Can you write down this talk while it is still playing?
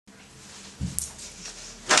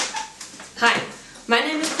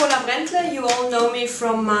Paula Brentle. You all know me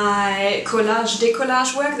from my collage,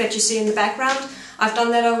 décollage work that you see in the background. I've done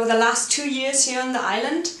that over the last 2 years here on the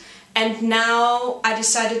island, and now I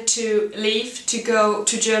decided to leave to go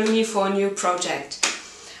to Germany for a new project.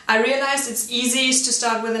 I realized it's easiest to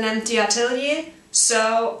start with an empty atelier,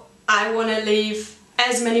 so I want to leave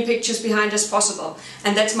as many pictures behind as possible,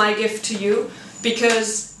 and that's my gift to you,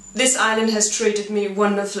 because this island has treated me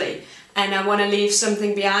wonderfully and I want to leave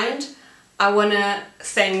something behind. I want to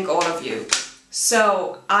thank all of you.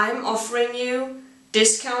 So I'm offering you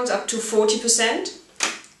discounts up to 40%.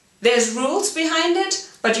 There's rules behind it,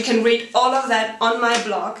 but you can read all of that on my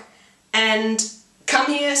blog, and come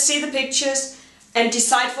here, see the pictures and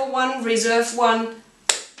decide for one, reserve one,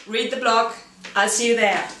 read the blog. I'll see you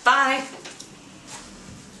there. Bye!